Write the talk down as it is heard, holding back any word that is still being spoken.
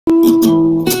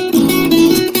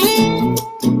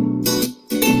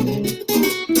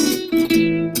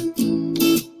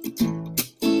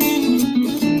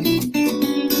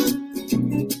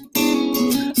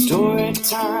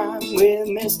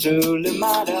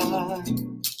Lamada.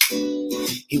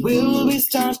 He will be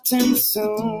starting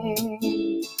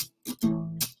soon.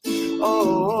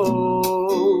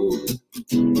 Oh,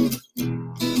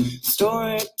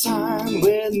 story time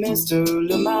with Mr.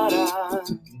 Lamada,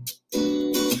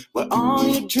 where all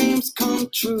your dreams come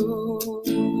true.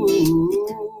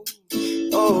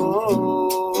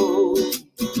 Oh,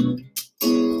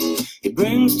 he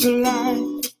brings to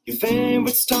life your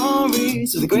favorite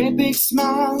stories with a great big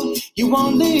smile. You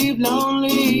won't leave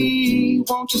lonely,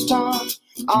 won't you start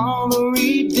all the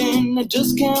reading? I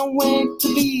just can't wait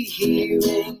to be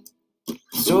hearing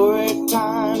story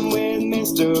time with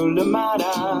Mr.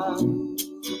 Lamada.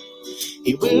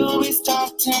 He will be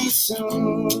starting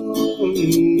soon.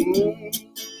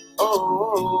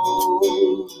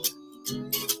 Oh,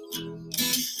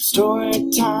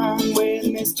 story time with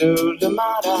Mr.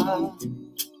 Lamada,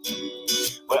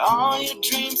 where all your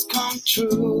dreams come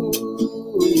true.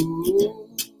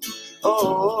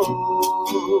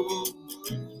 Oh,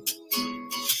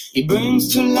 he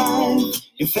brings to life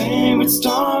your favorite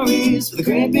stories with a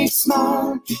great big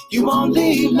smile. You won't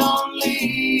leave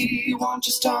lonely, won't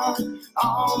you start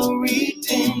all the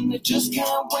reading? I just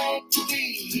can't wait to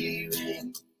be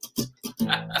hearing.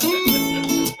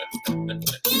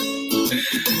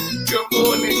 Good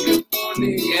morning,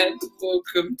 and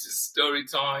welcome to Story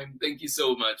Time. Thank you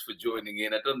so much for joining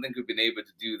in. I don't think we've been able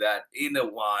to do that in a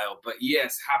while, but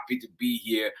yes, happy to be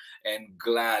here and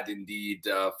glad indeed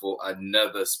for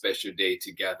another special day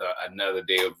together, another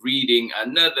day of reading,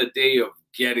 another day of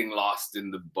getting lost in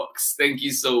the books. Thank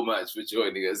you so much for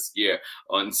joining us here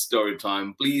on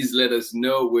Storytime. Please let us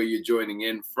know where you're joining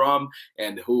in from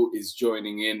and who is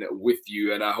joining in with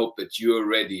you. And I hope that you're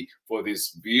ready for this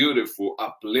beautiful,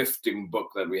 uplifting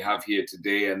book that we have here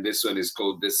today. And this one is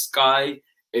called The Sky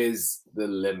is the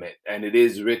Limit. And it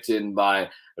is written by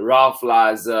Ralph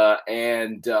LAZAR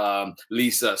and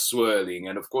Lisa Swerling.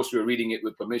 And of course, we're reading it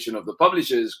with permission of the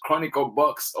publishers, Chronicle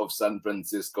Books of San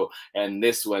Francisco. And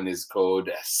this one is called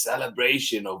A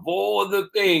Celebration of All the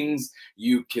Things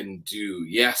You Can Do.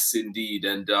 Yes, indeed.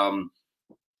 And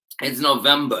it's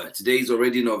November. Today's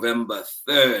already November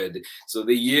 3rd. So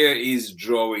the year is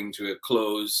drawing to a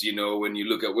close. You know, when you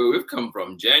look at where we've come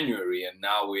from, January, and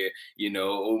now we're, you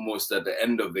know, almost at the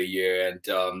end of the year.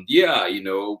 And yeah, you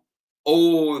know,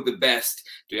 all the best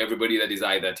to everybody that is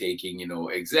either taking, you know,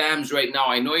 exams right now.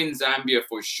 I know in Zambia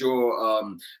for sure,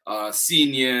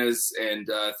 seniors and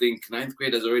I think 9th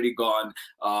grade has already gone.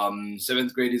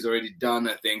 7th grade is already done,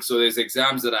 I think. So there's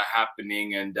exams that are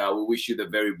happening, and we wish you the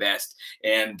very best.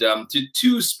 And to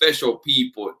two special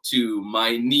people, to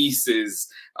my nieces,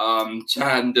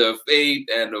 Chanda, Faith,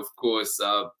 and of course,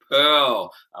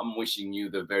 Pearl, I'm wishing you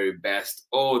the very best,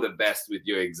 all the best with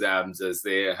your exams as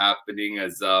they're happening,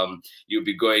 as you'll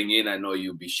be going in. I know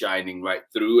you'll be shining right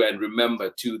through. And remember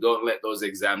too, don't let those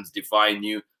exams define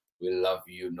you. We love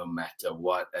you no matter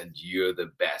what, and you're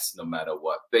the best no matter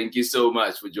what. Thank you so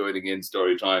much for joining in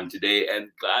Storytime today, and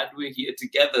glad we're here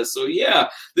together. So yeah,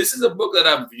 this is a book that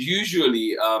I've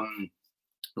usually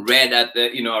read at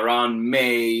the, you know, around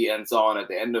May and so on, at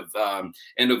the end of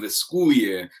the school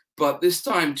year. But this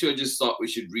time too, I just thought we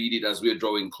should read it as we're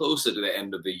drawing closer to the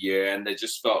end of the year. And it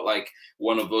just felt like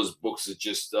one of those books that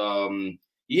just,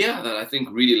 yeah, that I think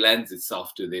really lends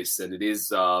itself to this. And it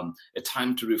is a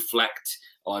time to reflect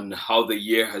on how the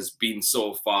year has been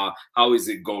so far. How is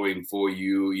it going for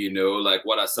you? You know, like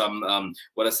what are some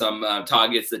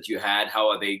targets that you had? How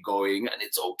are they going? And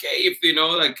it's okay if, you know,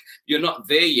 like you're not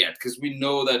there yet, because we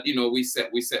know that, you know, we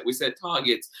set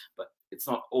targets, but it's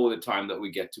not all the time that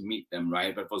we get to meet them,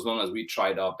 right? But for as long as we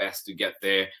tried our best to get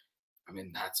there, I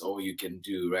mean, that's all you can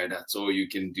do, right? That's all you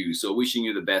can do. So wishing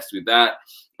you the best with that.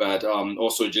 But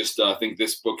also just I think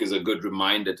this book is a good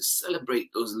reminder to celebrate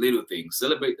those little things.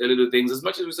 Celebrate the little things as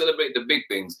much as we celebrate the big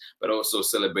things, but also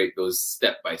celebrate those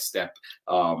step-by-step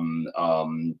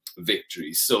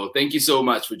victories. So thank you so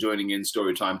much for joining in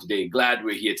Storytime today. Glad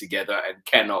we're here together and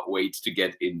cannot wait to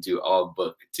get into our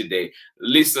book today.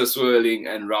 Lisa Swerling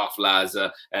and Ralph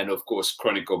LAZAR, and of course,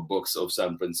 Chronicle Books of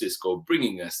San Francisco,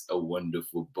 bringing us a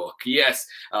wonderful book. Yes,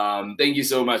 thank you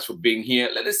so much for being here.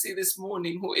 Let us see this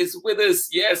morning who is with us.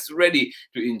 Yes, ready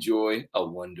to enjoy a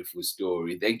wonderful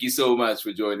story. Thank you so much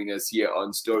for joining us here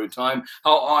on Storytime.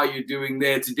 How are you doing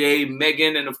there today?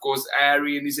 Megan and of course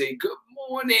Ari, and you say good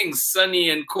morning. Sunny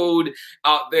and cold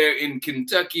out there in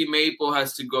Kentucky. Maple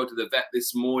has to go to the vet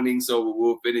this morning, so we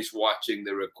will finish watching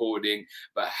the recording.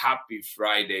 But happy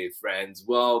Friday, friends.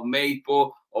 Well,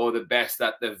 Maple, all the best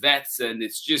at the vets, and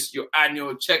it's just your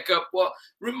annual checkup. Well,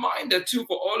 reminder too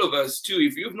for all of us too,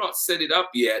 if you've not set it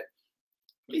up yet,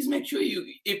 please make sure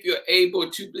if you're able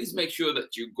to, please make sure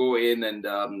that you go in and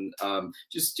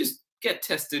just get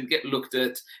tested, get looked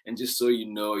at, and just so you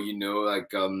know,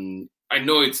 like I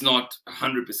know it's not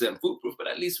 100% foolproof, but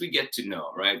at least we get to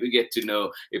know, right? We get to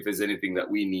know if there's anything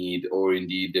that we need, or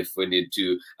indeed if we need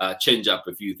to change up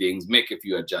a few things, make a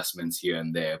few adjustments here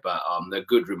and there. But a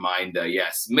good reminder,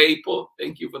 yes. Maple,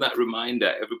 thank you for that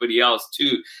reminder. Everybody else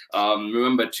too,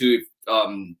 remember too,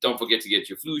 don't forget to get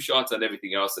your flu shots and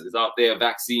everything else that is out there,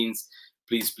 vaccines.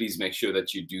 Please make sure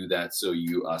that you do that so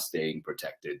you are staying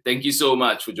protected. Thank you so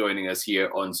much for joining us here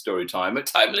on Storytime. A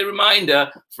timely reminder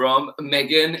from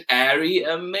Megan, Ari,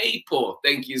 and Maple.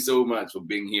 Thank you so much for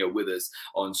being here with us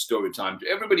on Storytime. To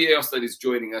everybody else that is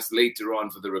joining us later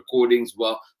on for the recordings,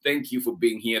 well, thank you for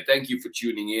being here. Thank you for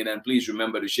tuning in. And please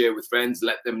remember to share with friends.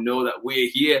 Let them know that we're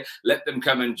here. Let them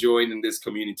come and join in this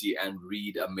community and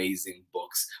read amazing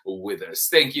books with us.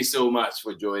 Thank you so much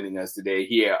for joining us today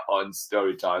here on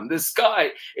Storytime. The sky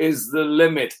is the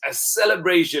limit, a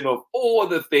celebration of all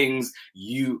the things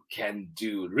you can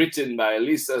do. Written by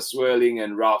Lisa Swerling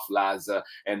and Ralph LAZAR,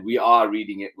 and we are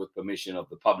reading it with permission of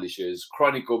the publishers,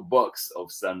 Chronicle Books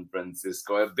of San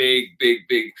Francisco. A big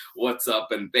what's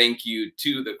up and thank you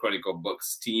to the Chronicle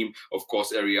Books team. Of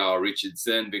course, Ariel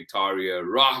Richardson, Victoria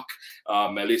Rock,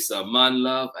 Melissa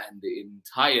Manlove, and the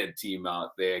entire team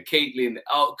out there. Caitlin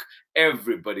Elk,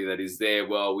 everybody that is there.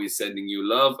 Well, we're sending you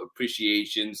love,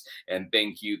 appreciations, and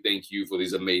thank you for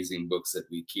these amazing books that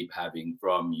we keep having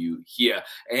from you here.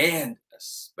 And a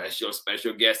special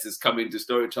guest is coming to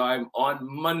Storytime on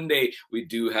Monday. We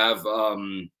do have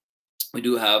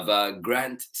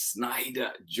Grant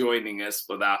Snyder joining us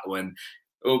for that one.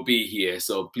 Will be here,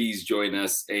 so please join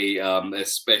us. A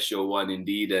special one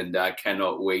indeed, and I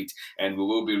cannot wait. And we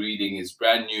will be reading his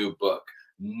brand new book,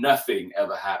 Nothing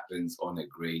Ever Happens on a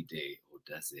Gray Day, or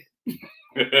does it?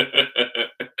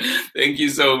 Thank you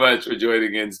so much for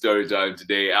joining in Storytime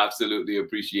today. Absolutely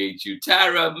appreciate you.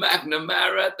 Tara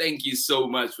McNamara, thank you so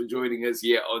much for joining us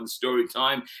here on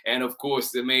Storytime. And of course,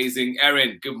 the amazing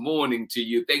Erin, good morning to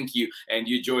you. Thank you. And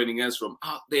you joining us from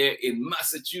out there in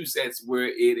Massachusetts, where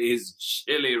it is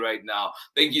chilly right now.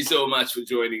 Thank you so much for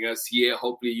joining us here.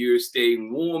 Hopefully you're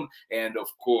staying warm. And of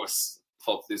course,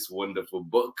 hope this wonderful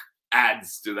book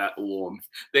adds to that warmth.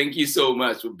 Thank you so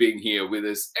much for being here with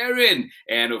us, Erin.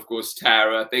 And of course,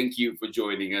 Tara, thank you for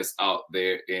joining us out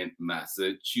there in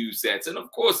Massachusetts. And of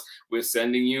course, we're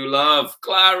sending you love,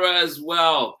 Clara, as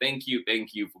well. Thank you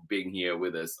for being here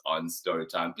with us on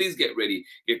Storytime. Please get ready,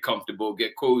 get comfortable,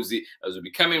 get cozy, as we'll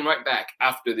be coming right back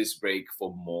after this break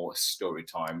for more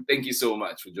Storytime. Thank you so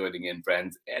much for joining in,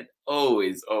 friends, and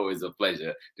always a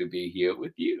pleasure to be here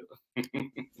with you.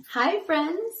 Hi,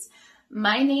 friends.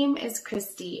 My name is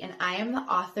Christy, and I am the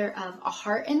author of A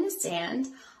Heart in the Sand,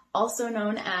 also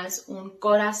known as Un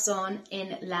Corazón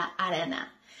en la Arena.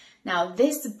 Now,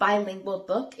 this bilingual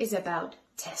book is about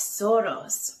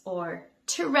tesoros, or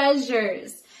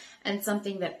treasures. And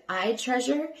something that I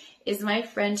treasure is my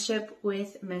friendship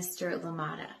with Mr.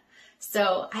 Lamada.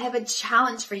 So I have a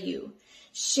challenge for you.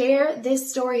 Share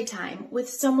this story time with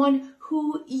someone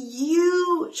who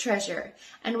you treasure,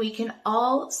 and we can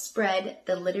all spread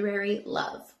the literary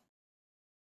love.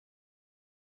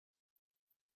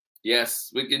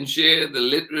 Yes, we can share the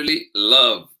literary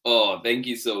love. Oh, thank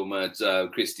you so much,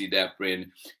 Christy Daprin.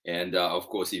 And of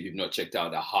course, if you've not checked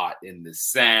out A Heart in the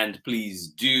Sand, please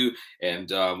do.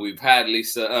 And we've had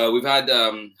Lisa,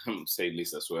 say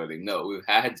Lisa Swerling. No, we've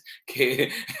had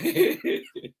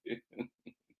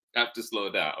I have to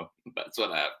slow down. That's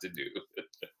what I have to do.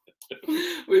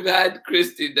 We've had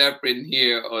Christy Daprin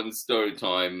here on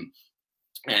Storytime.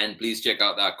 And please check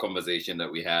out that conversation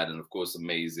that we had. And of course,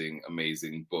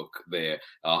 amazing book there.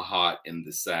 A Heart in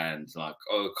the Sand. Like,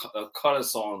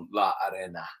 Corazón la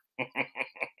Arena.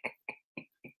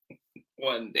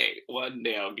 One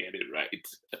day I'll get it right.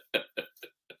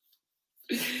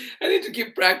 I need to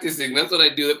keep practicing. That's what I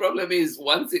do. The problem is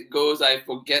once it goes, I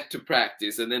forget to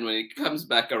practice. And then when it comes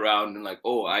back around, I'm like,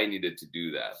 oh, I needed to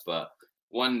do that. But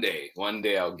one day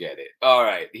I'll get it. All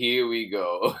right, here we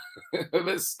go.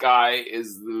 The sky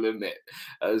is the limit.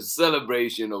 A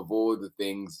celebration of all the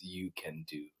things you can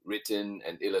do. Written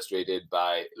and illustrated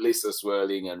by Lisa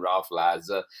Swerling and Ralph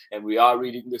LAZAR. And we are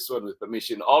reading this one with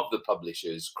permission of the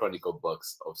publishers, Chronicle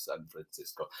Books of San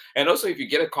Francisco. And also, if you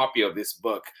get a copy of this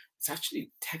book, it's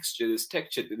actually textured. There's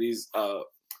texture to these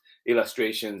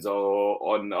illustrations or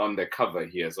on the cover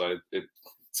here. So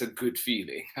it's a good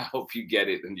feeling. I hope you get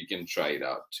it and you can try it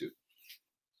out too.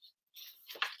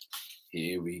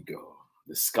 Here we go.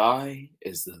 The sky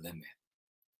is the limit.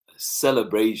 A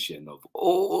celebration of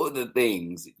all the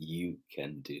things you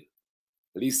can do.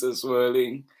 Lisa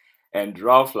Swerling and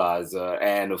Ralph Lazar,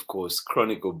 and of course,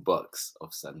 Chronicle Books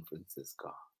of San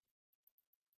Francisco.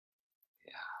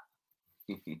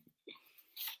 Yeah.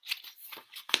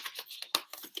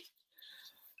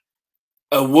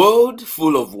 A world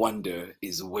full of wonder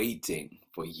is waiting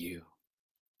for you.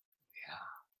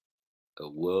 Yeah. A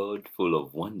world full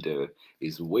of wonder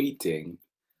is waiting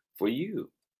for you.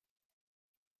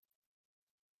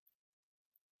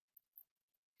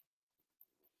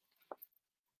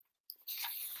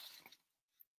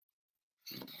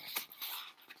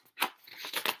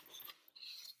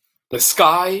 The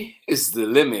sky is the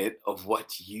limit of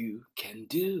what you can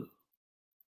do.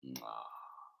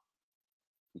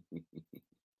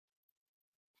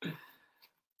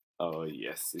 Oh,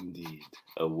 yes, indeed.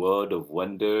 A world of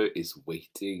wonder is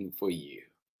waiting for you.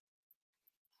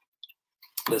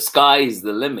 The sky is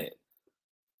the limit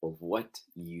of what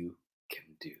you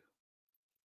can do.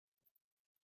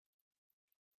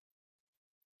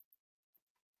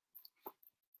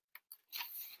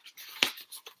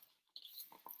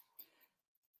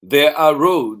 There are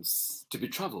roads to be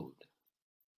traveled.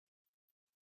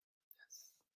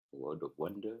 Yes, a world of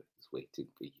wonder is waiting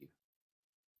for you.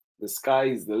 The sky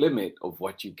is the limit of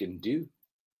what you can do.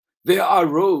 There are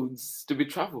roads to be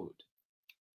traveled.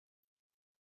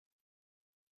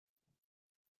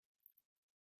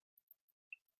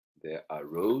 There are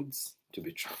roads to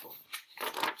be traveled.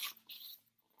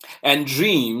 And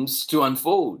dreams to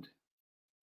unfold.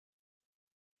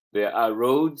 There are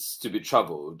roads to be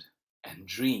traveled and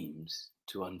dreams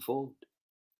to unfold.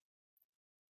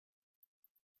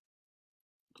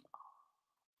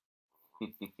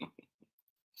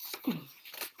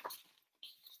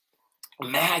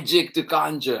 Magic to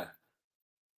conjure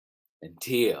and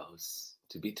tales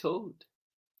to be told.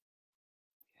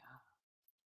 Yeah.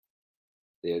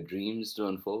 There are dreams to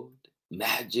unfold,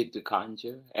 magic to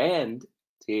conjure, and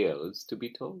tales to be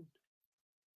told.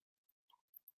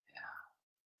 Yeah.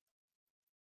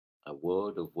 A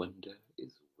world of wonder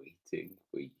is waiting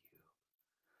for you.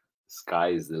 The sky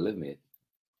is the limit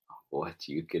of what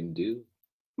you can do.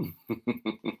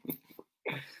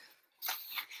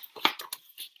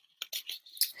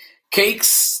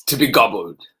 Cakes to be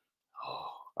gobbled.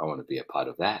 Oh, I want to be a part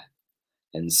of that.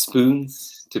 And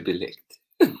spoons to be licked.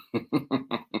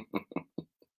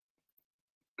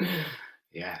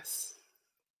 Yes.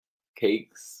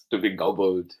 Cakes to be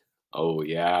gobbled. Oh,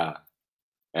 yeah.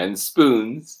 And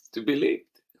spoons to be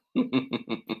licked.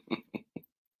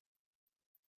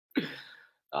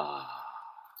 Ah,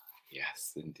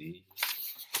 yes, indeed.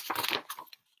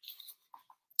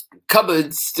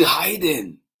 Cupboards to hide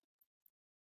in.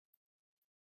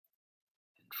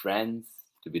 And friends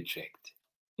to be tricked.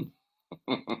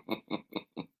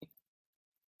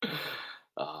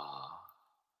 Ah,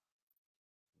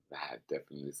 that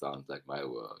definitely sounds like my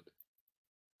world.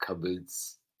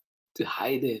 Cupboards to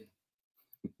hide in.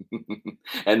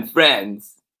 And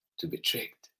friends to be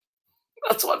tricked.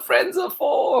 That's what friends are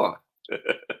for.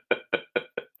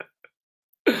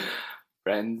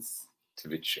 Friends to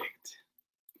be tricked.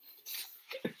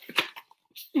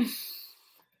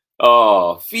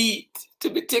 Oh, feet to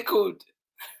be tickled.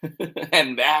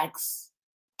 And backs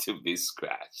to be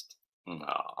scratched.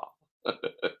 Oh.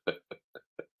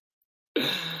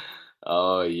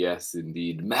 Oh, yes,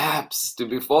 indeed. Maps to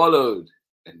be followed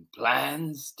and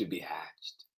plans to be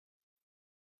hatched.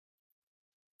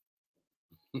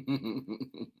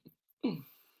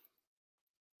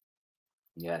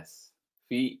 Yes,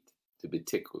 feet to be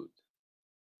tickled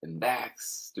and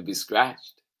backs to be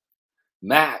scratched,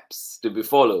 maps to be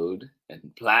followed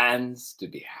and plans to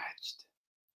be hatched.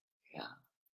 Yeah.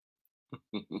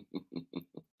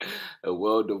 A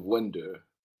world of wonder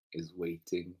is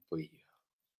waiting for you.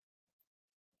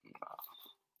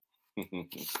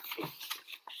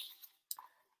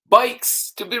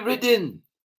 Bikes to be ridden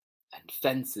and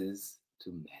fences to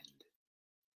mend.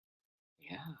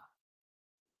 Yeah.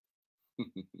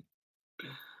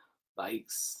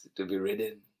 Bikes to be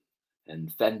ridden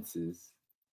and fences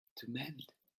to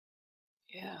mend.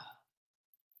 Yeah.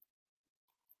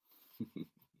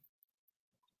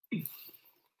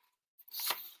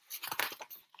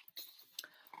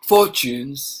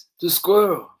 Fortunes to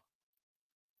squirrel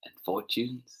and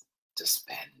fortunes to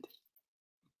spend.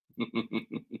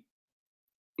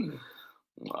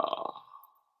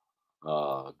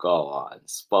 Oh, go on,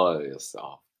 spoil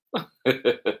yourself.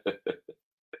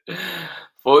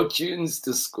 Fortunes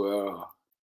to squirrel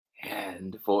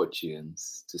and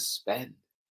fortunes to spend.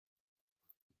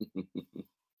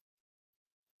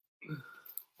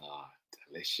 Oh,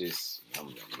 delicious.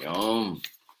 Yum, yum, yum.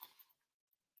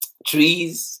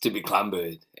 Trees to be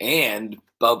clambered and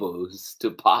bubbles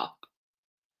to pop.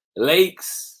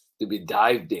 Lakes to be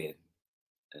dived in,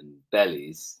 and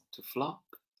bellies to flop.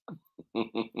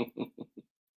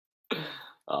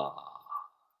 Ah,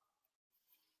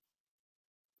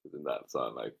 doesn't that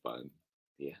sound like fun?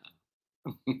 Yeah.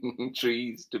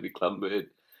 Trees to be clumbered,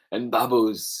 and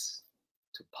bubbles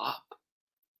to pop.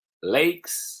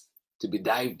 Lakes to be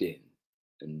dived in,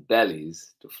 and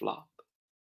bellies to flop.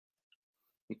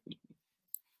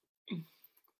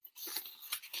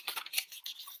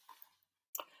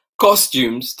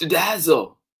 Costumes to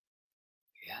dazzle.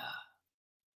 Yeah.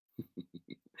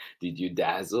 Did you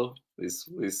dazzle this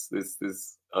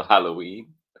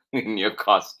Halloween in your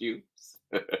costumes?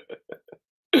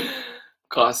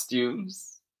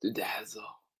 Costumes to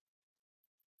dazzle.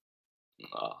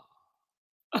 Oh.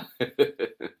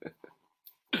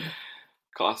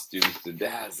 Costumes to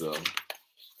dazzle.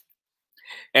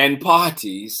 And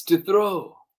parties to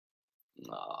throw.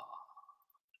 Oh,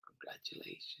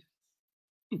 congratulations.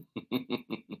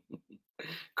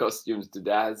 Costumes to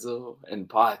dazzle and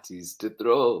parties to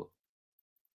throw.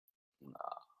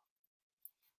 Oh.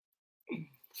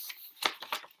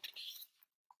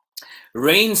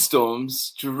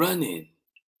 Rainstorms to run in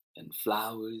and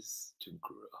flowers to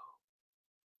grow.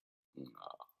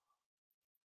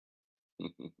 Oh.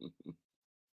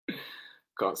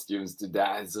 Costumes to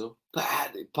dazzle,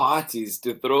 parties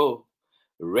to throw,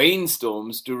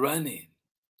 rainstorms to run in,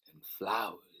 and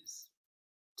flowers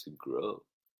to grow.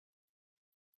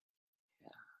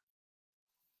 Yeah.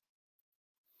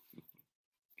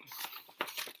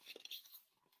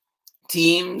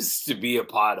 Teams to be a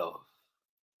part of,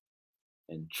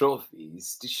 and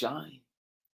trophies to shine.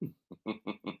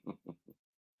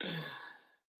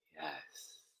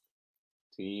 Yes.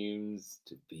 Teams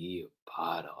to be a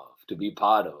part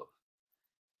of,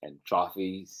 and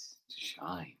trophies to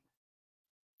shine.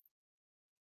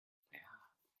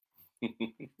 Yeah.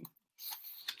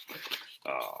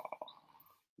 Oh.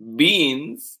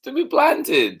 Beans to be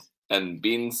planted, and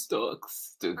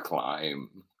beanstalks to climb.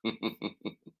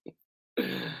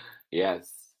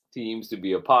 Yes, teams to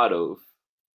be a part of,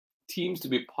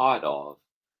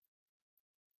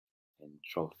 and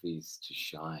trophies to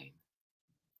shine.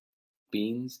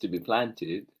 Beans to be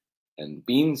planted, and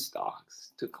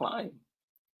beanstalks to climb.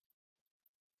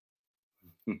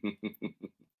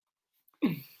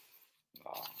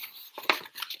 Oh.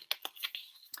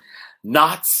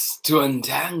 Knots to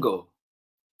untangle,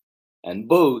 and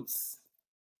boats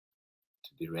to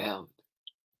be railed.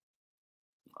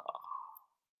 Oh.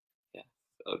 Yeah,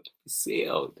 so to be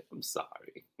sailed. I'm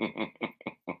sorry.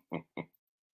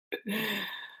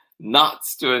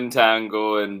 Knots to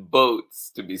untangle and boats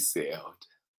to be sailed.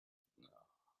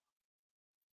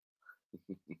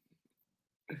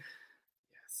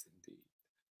 Yes, indeed.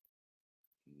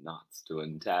 Knots to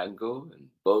untangle and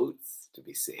boats to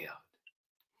be sailed.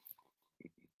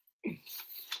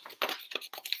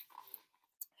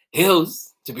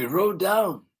 Hills to be rode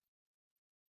down.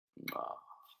 Oh,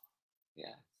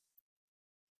 yeah.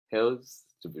 Hills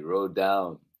to be rode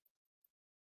down.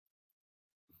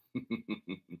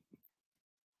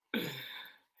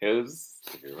 Hills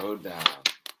to be rode down.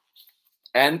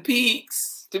 And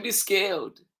peaks to be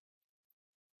scaled.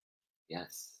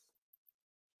 Yes.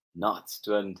 Knots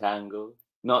to untangle,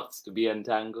 knots to be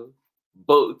untangled,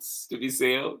 boats to be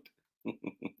sailed,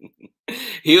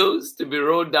 hills to be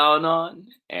rode down on,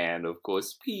 and of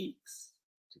course peaks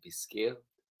to be scaled.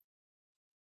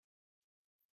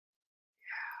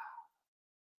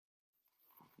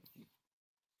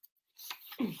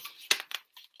 Yeah.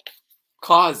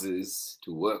 Causes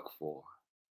to work for,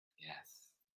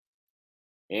 yes,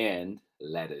 and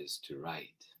letters to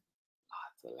write.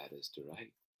 Lots of letters to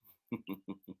write.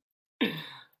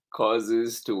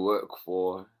 Causes to work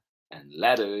for and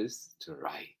letters to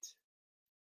write.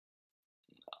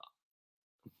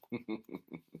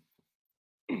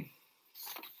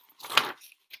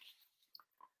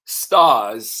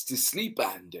 Stars to sleep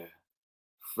under,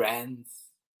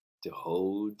 friends to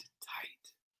hold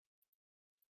tight.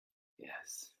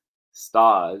 Yes,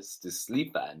 stars to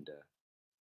sleep under,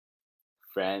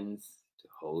 friends to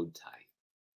hold tight.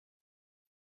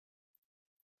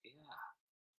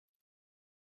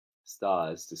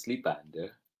 Stars to sleep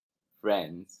under,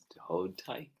 friends to hold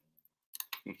tight.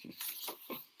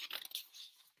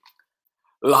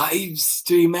 Lives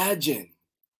to imagine,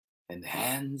 and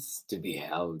hands to be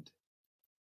held.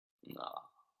 Oh.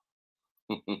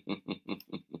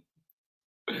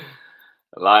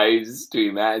 Lives to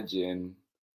imagine,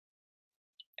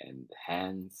 and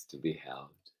hands to be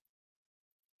held.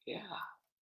 Yeah.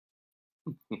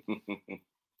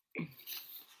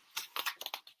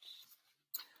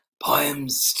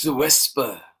 Poems to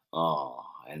whisper. Oh,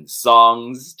 and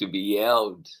songs to be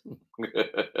yelled.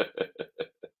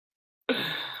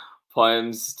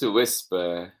 Poems to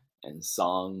whisper and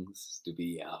songs to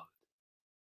be yelled.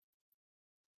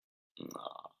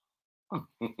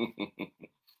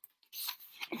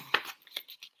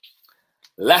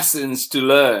 Lessons to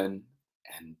learn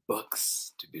and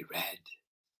books to be read.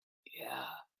 Yeah.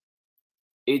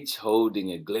 Each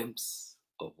holding a glimpse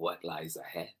of what lies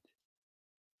ahead.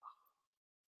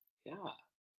 Yeah.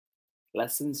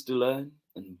 Lessons to learn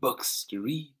and books to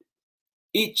read.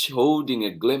 Each holding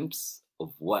a glimpse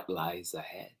of what lies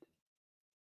ahead.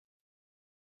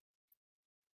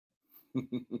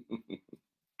 Yeah.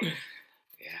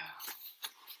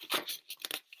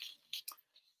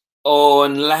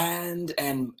 On land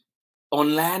and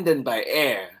by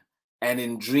air, and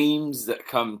in dreams that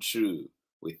come true,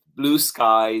 with blue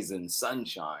skies and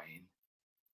sunshine.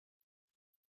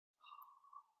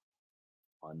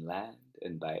 On land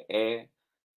and by air,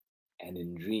 and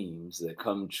in dreams that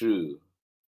come true,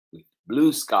 with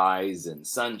blue skies and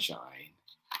sunshine.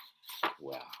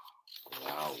 Wow,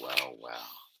 wow, wow, wow.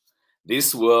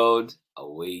 This world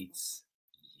awaits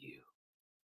you.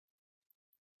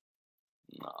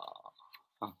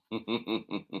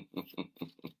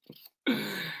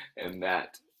 And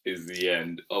that is the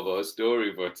end of our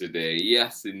story for today.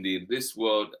 Yes, indeed, this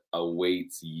world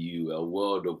awaits you. A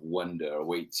world of wonder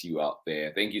awaits you out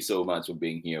there. Thank you so much for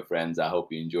being here, friends. I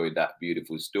hope you enjoyed that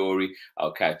beautiful story.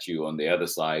 I'll catch you on the other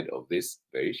side of this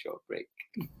very short break.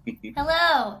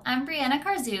 Hello, I'm Brianna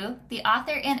Carzu, the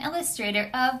author and illustrator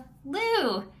of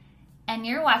Lou, and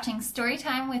you're watching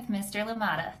Storytime with Mr.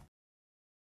 Lamada.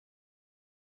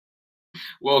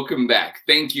 Welcome back.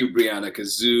 Thank you, Brianna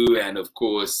Kazoo, and of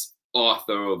course,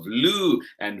 author of Lou,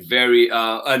 and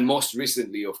and most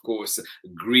recently, of course,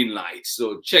 Green Light.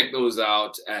 So check those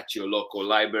out at your local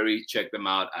library. Check them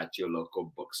out at your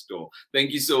local bookstore.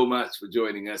 Thank you so much for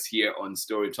joining us here on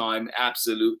Storytime.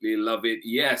 Absolutely love it.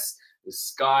 Yes, the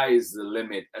sky is the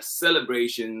limit, a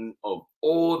celebration of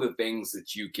all the things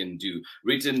that you can do.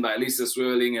 Written by Lisa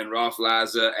Swerling and Ralph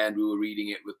Lazar, and we were reading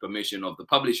it with permission of the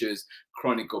publishers,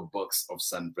 Chronicle Books of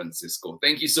San Francisco.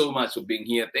 Thank you so much for being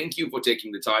here. Thank you for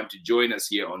taking the time to join us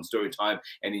here on Storytime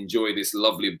and enjoy this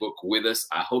lovely book with us.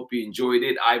 I hope you enjoyed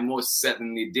it. I most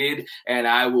certainly did. And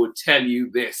I will tell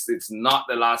you this, it's not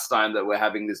the last time that we're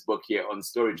having this book here on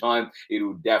Storytime. It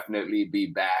will definitely be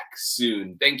back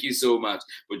soon. Thank you so much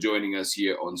for joining us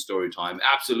here on Storytime.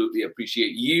 Absolutely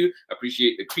appreciate you, appreciate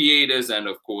the creators, and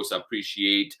of course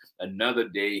appreciate another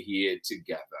day here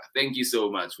together. Thank you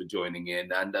so much for joining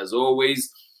in, and as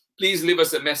always, please leave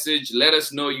us a message. Let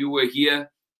us know you were here.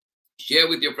 Share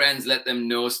with your friends. Let them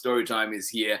know Storytime is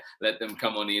here. Let them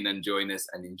come on in and join us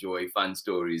and enjoy fun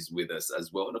stories with us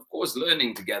as well. And of course,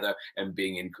 learning together and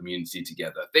being in community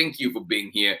together. Thank you for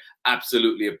being here.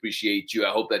 Absolutely appreciate you.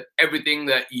 I hope that everything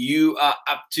that you are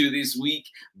up to this week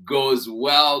goes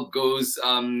well, goes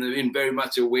in very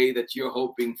much a way that you're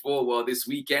hoping for this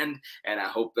weekend. And I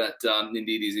hope that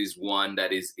indeed this is one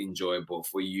that is enjoyable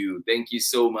for you. Thank you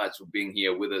so much for being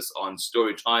here with us on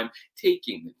Storytime,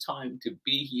 taking the time to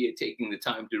be here, taking the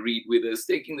time to read with us,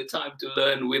 taking the time to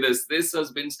learn with us. This has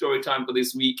been Storytime for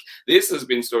this week. This has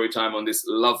been Storytime on this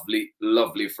lovely,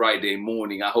 lovely Friday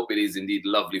morning. I hope it is indeed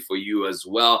lovely for you as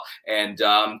well. And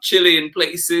chilly in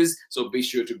places, so be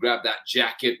sure to grab that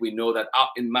jacket. We know that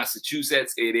out in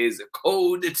Massachusetts, it is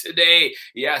cold today.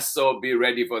 Yes, so be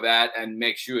ready for that and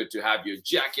make sure to have your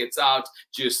jackets out,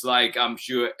 just like I'm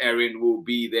sure Erin will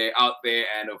be there out there,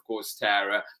 and of course,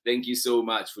 Tara. Thank you so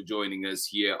much for joining us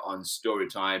here on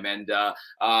Storytime. And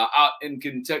out in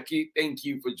Kentucky, thank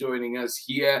you for joining us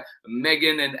here,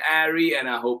 Megan and Ari, and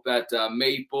I hope that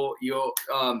Maple, your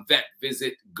vet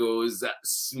visit goes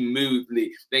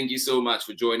smoothly. Thank you so much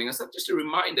for joining us. And just a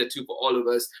reminder too for all of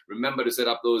us, remember to set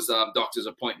up those doctor's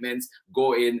appointments.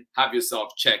 Go in, have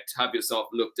yourself checked, have yourself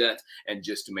looked at, and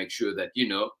just to make sure that, you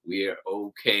know, we're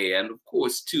okay. And of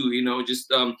course too, you know,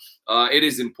 just it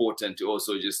is important to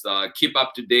also just keep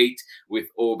up to date with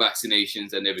all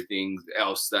vaccinations and everything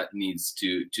else that needs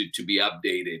to be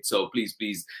updated. So please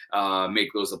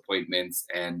make those appointments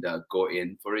and go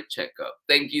in for a checkup.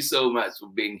 Thank you so much for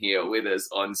being here with us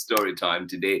on Storytime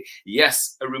today.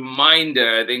 Yes, a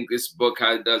reminder, I think this book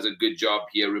does a good job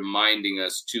here reminding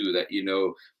us too that, you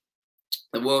know,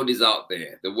 The world is out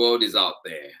there. The world is out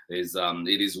there.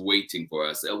 It is waiting for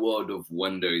us. A world of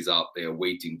wonder is out there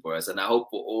waiting for us. And I hope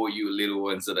for all you little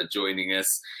ones that are joining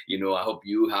us, you know, I hope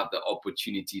you have the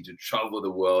opportunity to travel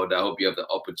the world. I hope you have the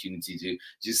opportunity to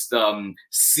just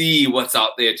see what's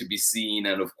out there to be seen,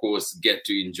 and of course get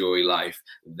to enjoy life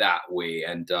that way.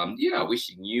 And yeah,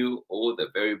 wishing you all the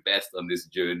very best on this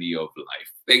journey of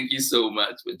life. Thank you so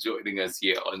much for joining us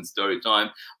here on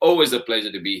Storytime. Always a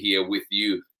pleasure to be here with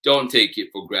you. Don't take it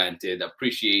for granted.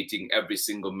 Appreciating every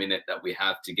single minute that we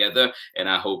have together. And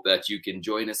I hope that you can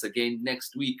join us again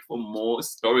next week for more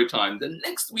story time. The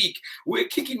next week, we're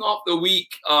kicking off the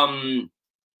week.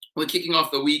 We're kicking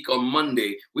off the week on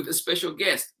Monday with a special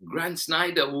guest. Grant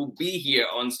Snyder will be here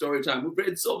on Storytime. We've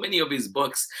read so many of his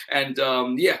books, and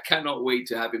yeah, cannot wait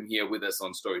to have him here with us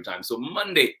on Storytime. So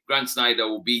Monday, Grant Snyder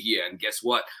will be here, and guess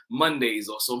what? Monday is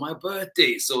also my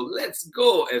birthday. So let's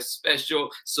go. A special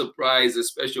surprise, a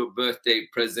special birthday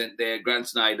present there. Grant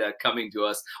Snyder coming to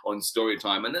us on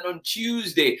Storytime. And then on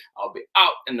Tuesday, I'll be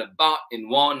out and about in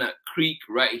Walnut Creek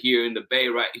right here in the Bay,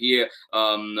 right here.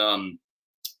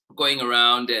 Going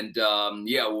around, and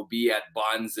yeah, we'll be at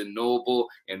Barnes & Noble,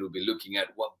 and we'll be looking at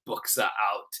what books are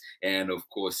out, and of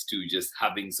course too, just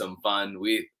having some fun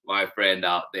with my friend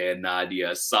out there,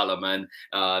 Nadia Solomon,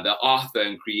 the author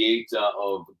and creator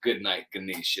of Goodnight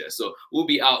Ganesha. So we'll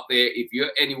be out there. If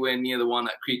you're anywhere near the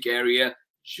Walnut Creek area,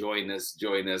 join us,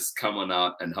 come on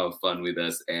out and have fun with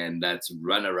us, and let's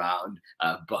run around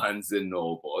Barnes &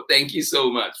 Noble. Thank you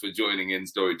so much for joining in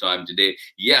Storytime today.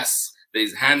 Yes,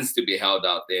 there's hands to be held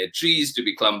out there, trees to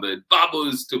be clambered,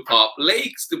 bubbles to pop,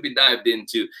 lakes to be dived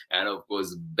into, and of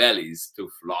course, bellies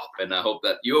to flop. And I hope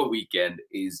that your weekend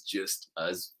is just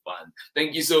as fun.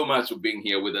 Thank you so much for being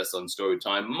here with us on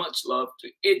Storytime. Much love to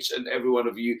each and every one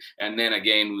of you. And then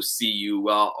again, we'll see you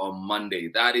on Monday.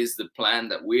 That is the plan,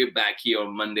 that we're back here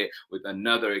on Monday with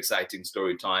another exciting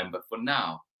Storytime. But for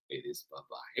now, it is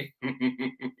bye-bye.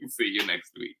 See you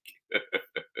next week.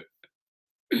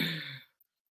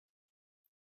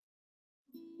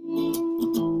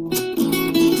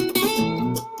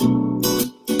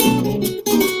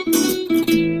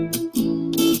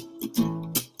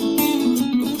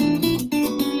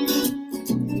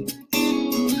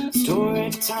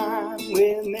 Story time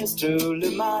with Mr.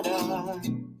 Lamada.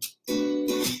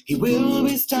 He will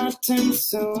be starting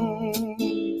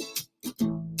soon.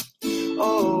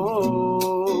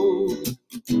 Oh,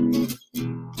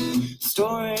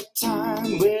 story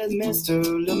time with Mr.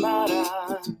 Lamada,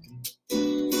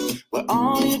 where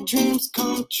all your dreams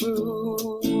come true.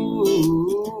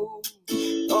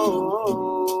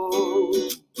 Oh,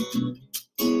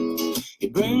 he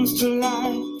brings to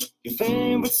life your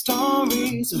favorite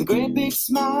stories with a great big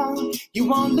smile. You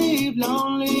won't leave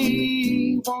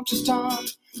lonely, won't you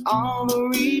start all the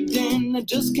reading? I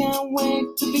just can't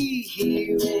wait to be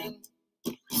hearing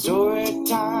story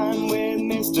time with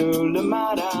Mr.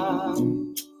 Lamada.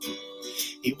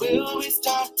 He will be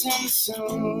starting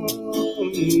soon.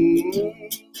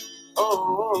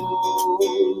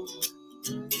 Oh,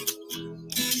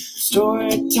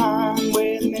 story time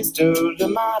with Mr.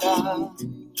 Lamada,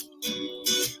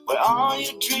 where all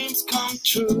your dreams come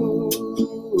true.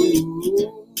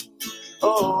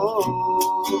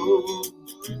 Oh,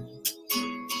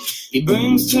 he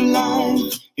brings to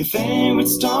life your favorite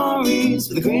stories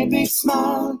with a great big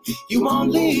smile. You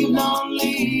won't leave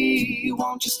lonely,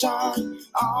 won't you start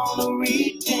all the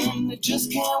reading? I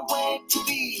just can't wait to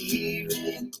be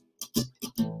hearing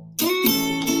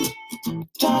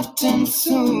starting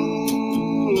soon.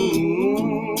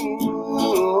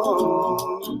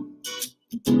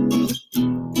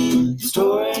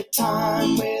 Story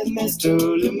time with Mr.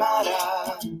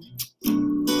 Lamada,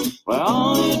 where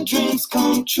all your dreams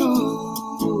come true.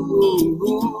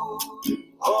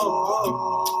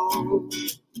 Oh,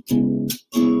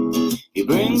 he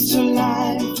brings to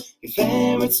life your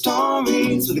favorite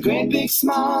stories with a great big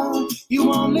smile. You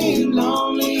won't leave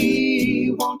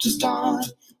lonely, won't you start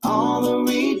all the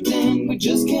reading? We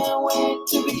just can't wait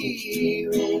to be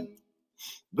hearing.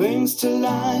 Brings to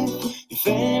life your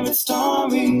favorite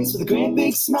stories with a great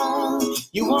big smile.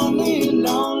 You won't leave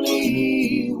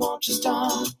lonely, won't you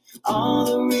start all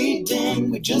the reading?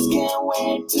 We just can't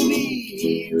wait to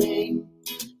be hearing